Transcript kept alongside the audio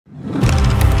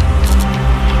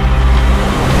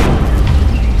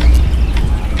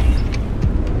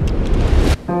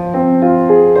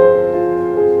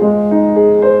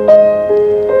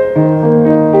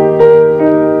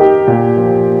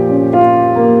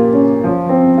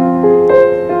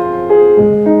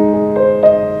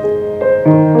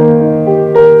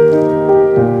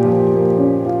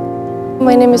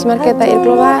name is Markéta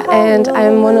Irglová and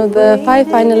I'm one of the 5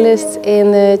 finalists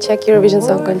in the Czech Eurovision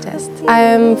Song Contest. I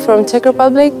am from Czech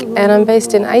Republic and I'm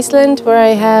based in Iceland, where I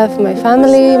have my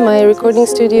family, my recording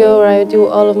studio where I do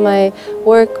all of my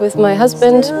work with my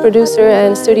husband, producer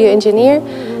and studio engineer.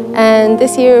 And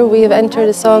this year we have entered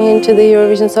a song into the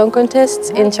Eurovision Song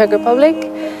Contest in Czech Republic.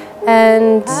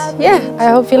 And yeah,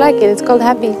 I hope you like it. It's called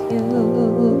Happy.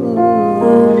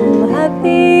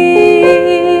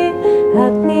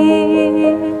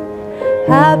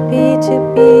 Happy to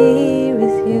be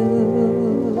with you.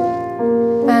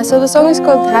 So the song is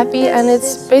called Happy, and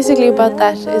it's basically about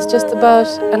that. It's just about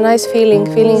a nice feeling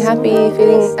happy,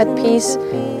 feeling at peace,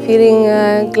 feeling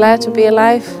glad to be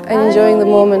alive and enjoying the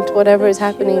moment, whatever is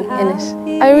happening in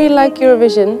it. I really like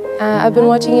Eurovision. I've been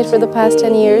watching it for the past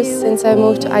 10 years since I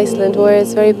moved to Iceland, where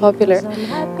it's very popular.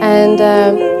 And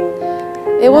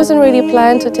it wasn't really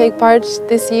planned to take part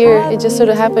this year. It just sort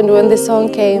of happened when this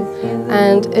song came,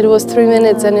 and it was 3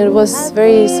 minutes and it was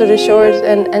very sort of short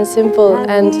and simple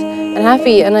and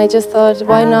happy, and I just thought,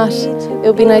 why not? It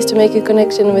would be nice to make a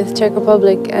connection with Czech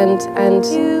Republic and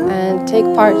take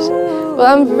part. Well,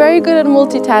 I'm very good at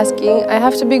multitasking. I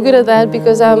have to be good at that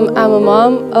because I'm a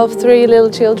mom of 3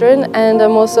 little children, and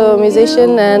I'm also a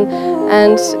musician,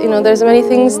 and you know, there's many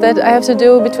things that I have to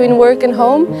do between work and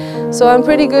home. So I'm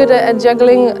pretty good at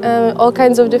juggling all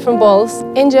kinds of different balls.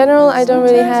 In general, I don't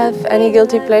really have any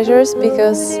guilty pleasures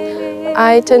because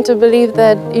I tend to believe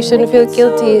that you shouldn't feel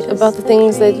guilty about the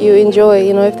things that you enjoy.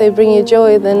 You know, if they bring you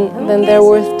joy, then they're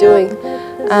worth doing.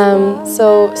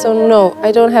 So no,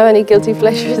 I don't have any guilty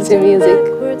pleasures in music.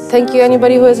 Thank you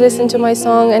anybody who has listened to my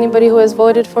song, anybody who has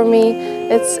voted for me.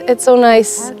 It's so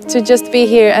nice to just be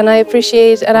here, and I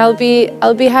appreciate, and I'll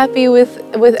be happy with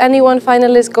any one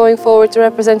finalist going forward to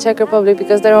represent Czech Republic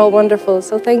because they're all wonderful.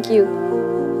 So thank you.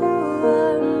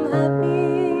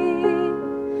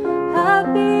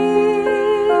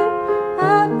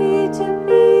 Happy to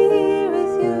be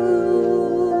with you.